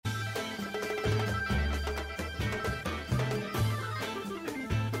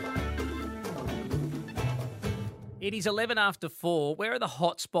It is 11 after 4. Where are the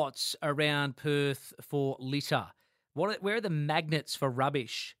hot spots around Perth for litter? Where are the magnets for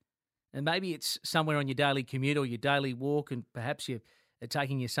rubbish? And maybe it's somewhere on your daily commute or your daily walk, and perhaps you're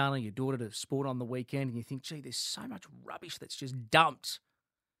taking your son or your daughter to sport on the weekend and you think, gee, there's so much rubbish that's just dumped.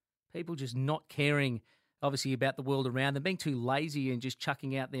 People just not caring, obviously, about the world around them, being too lazy and just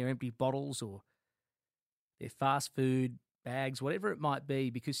chucking out their empty bottles or their fast food bags, whatever it might be,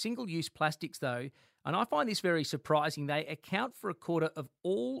 because single-use plastics, though, and I find this very surprising, they account for a quarter of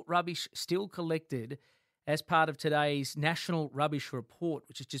all rubbish still collected as part of today's National Rubbish Report,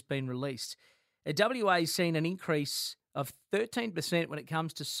 which has just been released. WA has seen an increase of 13% when it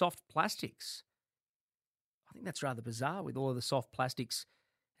comes to soft plastics. I think that's rather bizarre with all of the soft plastics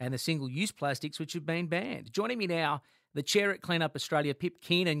and the single-use plastics which have been banned. Joining me now, the chair at Clean Up Australia, Pip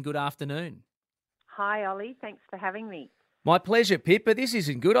Keenan. Good afternoon. Hi, Ollie. Thanks for having me. My pleasure, Pip, but this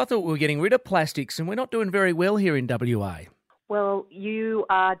isn't good. I thought we were getting rid of plastics and we're not doing very well here in WA. Well, you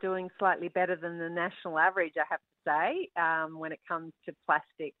are doing slightly better than the national average, I have to say, when it comes to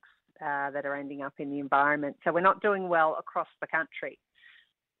plastics that are ending up in the environment. So we're not doing well across the country.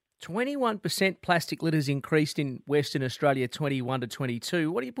 21% plastic litters increased in Western Australia 21 to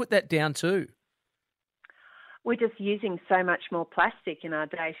 22. What do you put that down to? We're just using so much more plastic in our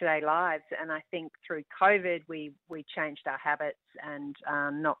day-to-day lives, and I think through COVID we changed our habits, and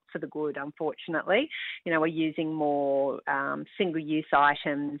not for the good, unfortunately. You know, we're using more single-use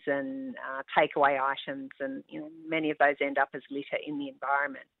items and takeaway items, and many of those end up as litter in the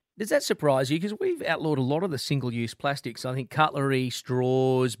environment. Does that surprise you? Because we've outlawed a lot of the single-use plastics. I think cutlery,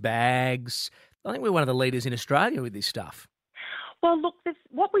 straws, bags. I think we're one of the leaders in Australia with this stuff. Well, look,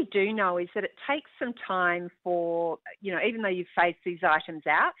 what we do know is that it takes some time for, even though you've phased these items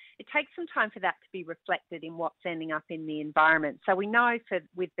out, it takes some time for that to be reflected in what's ending up in the environment. So we know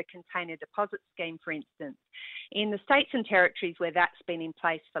with the container deposit scheme, for instance, in the states and territories where that's been in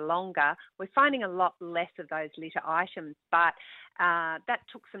place for longer, we're finding a lot less of those litter items, but that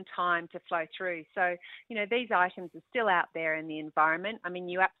took some time to flow through. So, these items are still out there in the environment. I mean,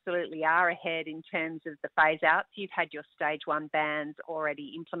 you absolutely are ahead in terms of the phase-outs. You've had your stage 1 bans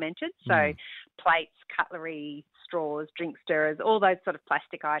already implemented. So plates, cutlery, straws, drink stirrers, all those sort of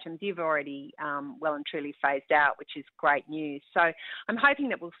plastic items, you've already well and truly phased out, which is great news. So I'm hoping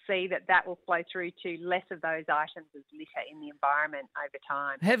that we'll see that will flow through to less of those items as litter in the environment over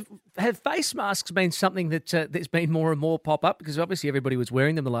time. Have face masks been something that's been more and more pop up? Because obviously everybody was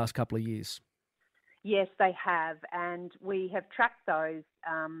wearing them the last couple of years. Yes, they have, and we have tracked those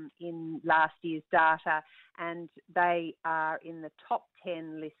in last year's data, and they are in the top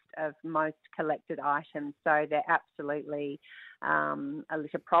 10 list of most collected items. So they're absolutely a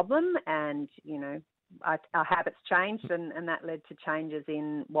litter problem, and our habits changed, and that led to changes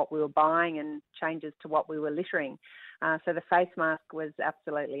in what we were buying and changes to what we were littering. So the face mask was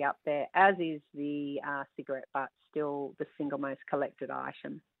absolutely up there, as is the cigarette butt, still the single most collected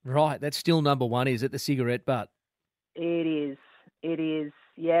item. Right, that's still number one, is it, the cigarette butt? It is,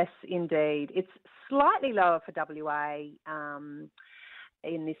 yes, indeed. It's slightly lower for WA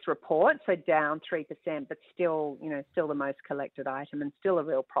in this report, so down 3%, but still the most collected item and still a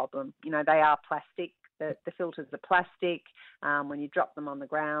real problem. They are plastic. The filters are plastic. When you drop them on the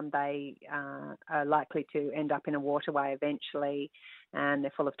ground, they are likely to end up in a waterway eventually, and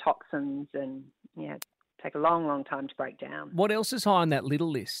they're full of toxins and take a long, long time to break down. What else is high on that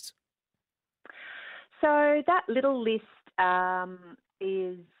little list? So that little list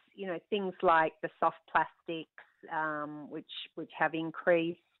is, things like the soft plastics, which have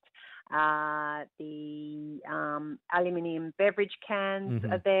increased. The aluminium beverage cans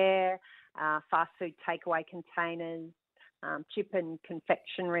are there. Fast food takeaway containers, chip and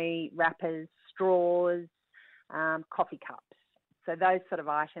confectionery wrappers, straws, coffee cups. So those sort of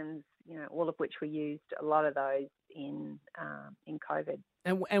items, all of which we used a lot of those in COVID.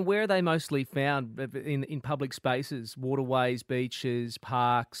 And where are they mostly found? In public spaces, waterways, beaches,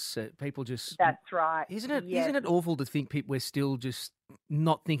 parks? People just... That's right. Isn't it? Yes. Isn't it awful to think we're still just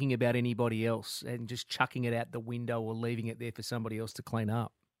not thinking about anybody else and just chucking it out the window or leaving it there for somebody else to clean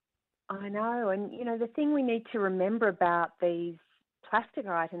up? I know. And, the thing we need to remember about these plastic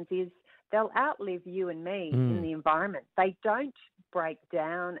items is they'll outlive you and me in the environment. They don't break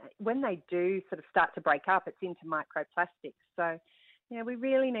down. When they do sort of start to break up, it's into microplastics. So, we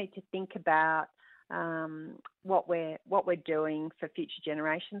really need to think about what we're doing for future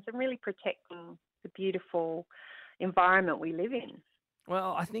generations and really protecting the beautiful environment we live in.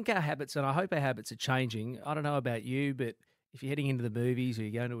 Well, I think our habits, and I hope our habits are changing. I don't know about you, but if you're heading into the movies or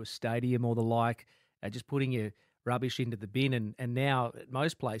you're going to a stadium or the like, just putting your rubbish into the bin, and now at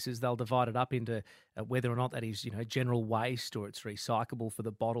most places they'll divide it up into whether or not that is general waste or it's recyclable for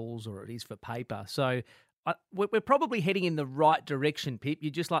the bottles or it is for paper. So we're probably heading in the right direction, Pip.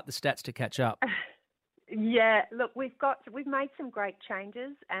 You'd just like the stats to catch up. Yeah, look, we've made some great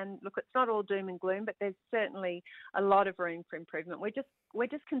changes, and look, it's not all doom and gloom, but there's certainly a lot of room for improvement. We're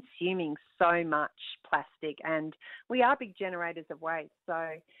just consuming so much plastic, and we are big generators of waste. So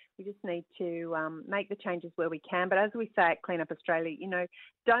we just need to make the changes where we can. But as we say at Clean Up Australia,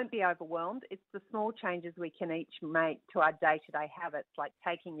 don't be overwhelmed. It's the small changes we can each make to our day-to-day habits, like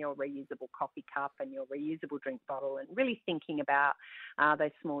taking your reusable coffee cup and your reusable drink bottle, and really thinking about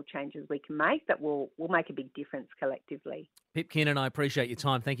those small changes we can make that will make a big difference collectively. Pip Kiernan, I appreciate your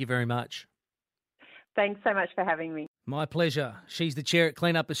time. Thank you very much. Thanks so much for having me. My pleasure. She's the chair at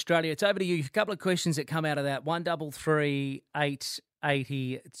Clean Up Australia. It's over to you. A couple of questions that come out of that. 133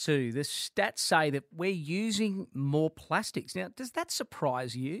 882. The stats say that we're using more plastics. Now, does that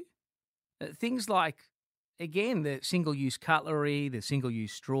surprise you? Things like, again, the single-use cutlery, the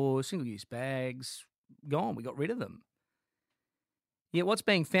single-use straws, single-use bags, gone. We got rid of them. Yeah, what's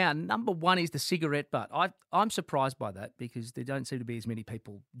being found, number one is the cigarette butt. I'm surprised by that because there don't seem to be as many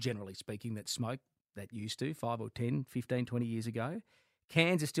people, generally speaking, that smoke that used to 5 or 10, 15, 20 years ago.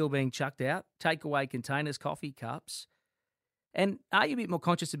 Cans are still being chucked out, takeaway containers, coffee cups. And are you a bit more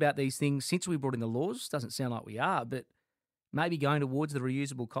conscious about these things since we brought in the laws? Doesn't sound like we are, but maybe going towards the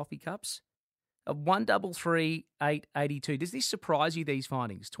reusable coffee cups? 133 882. Does this surprise you, these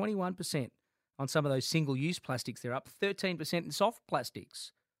findings? 21% on some of those single-use plastics. They're up 13% in soft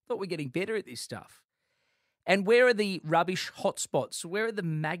plastics. Thought we're getting better at this stuff. And where are the rubbish hotspots? Where are the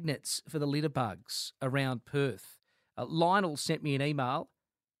magnets for the litter bugs around Perth? Lionel sent me an email.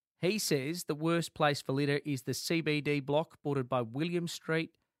 He says the worst place for litter is the CBD block bordered by William Street,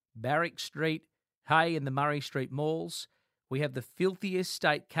 Barrack Street, Hay and the Murray Street malls. We have the filthiest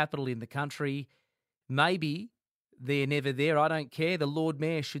state capital in the country. Maybe they're never there. I don't care. The Lord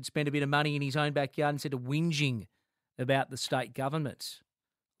Mayor should spend a bit of money in his own backyard instead of whinging about the state government.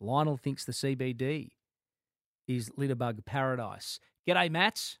 Lionel thinks the CBD is litterbug paradise. G'day,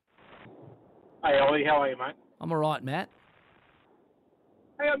 Matt. Hey, Ollie. How are you, mate? I'm all right, Matt.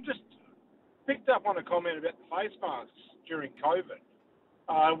 Hey, I'm just picked up on a comment about the face masks during COVID.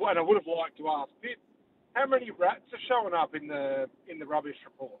 And I would have liked to ask Pip, how many rats are showing up in the rubbish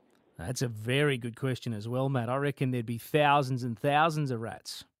report? That's a very good question as well, Matt. I reckon there'd be thousands and thousands of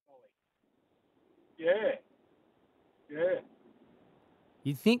rats. Yeah.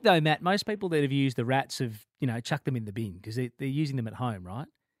 You'd think, though, Matt, most people that have used the rats have, chucked them in the bin because they're using them at home, right?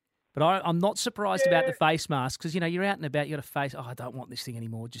 But I'm not surprised about the face mask because, you're out and about, you got a face, I don't want this thing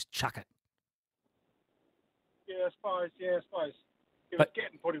anymore, just chuck it. Yeah, I suppose. It was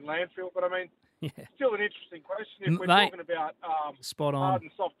getting put in landfill, but I mean, still an interesting question. If we're talking about spot on. Hard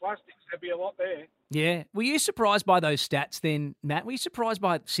and soft plastics, there'd be a lot there. Yeah. Were you surprised by those stats then, Matt? Were you surprised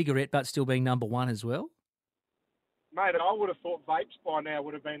by cigarette butts still being number one as well? Mate, I would have thought vapes by now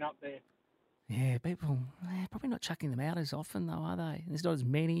would have been up there. Yeah, people, they're probably not chucking them out as often, though, are they? There's not as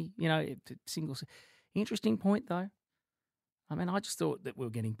many, singles. Interesting point, though. I mean, I just thought that we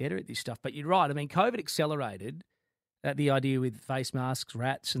were getting better at this stuff. But you're right. I mean, COVID accelerated the idea with face masks,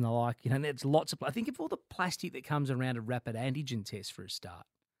 rats and the like. There's lots of... I think of all the plastic that comes around a rapid antigen test for a start.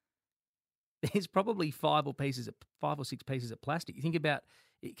 There's probably 5 or 6 pieces of plastic. You think about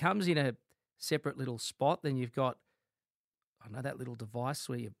it comes in a separate little spot, then you've got... that little device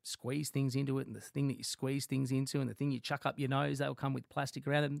where you squeeze things into it and the thing that you squeeze things into and the thing you chuck up your nose, they'll come with plastic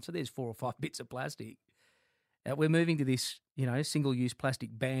around them. So there's 4 or 5 bits of plastic. We're moving to this, single-use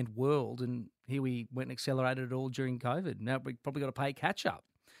plastic banned world, and here we went and accelerated it all during COVID. Now we've probably got to play catch-up.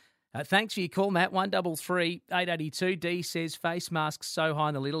 Thanks for your call, Matt. 133 882. D says face masks so high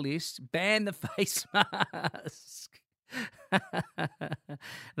on the little list. Ban the face mask.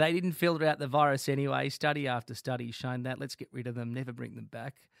 They didn't filter out the virus anyway. Study after study has shown that. Let's get rid of them. Never bring them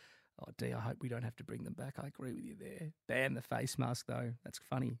back. Oh, dear, I hope we don't have to bring them back. I agree with you there. Ban the face mask, though. That's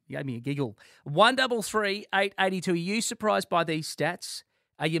funny. You gave me a giggle. 133 882. Are you surprised by these stats?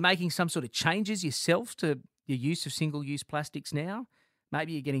 Are you making some sort of changes yourself to your use of single-use plastics now?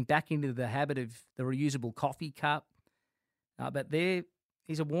 Maybe you're getting back into the habit of the reusable coffee cup. But there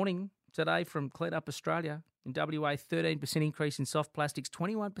is a warning today from Clean Up Australia. In WA, 13% increase in soft plastics,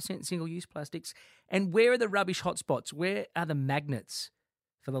 21% in single-use plastics. And where are the rubbish hotspots? Where are the magnets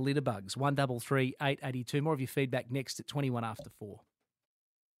for the litter bugs? 133 882. More of your feedback next at 21 after 4.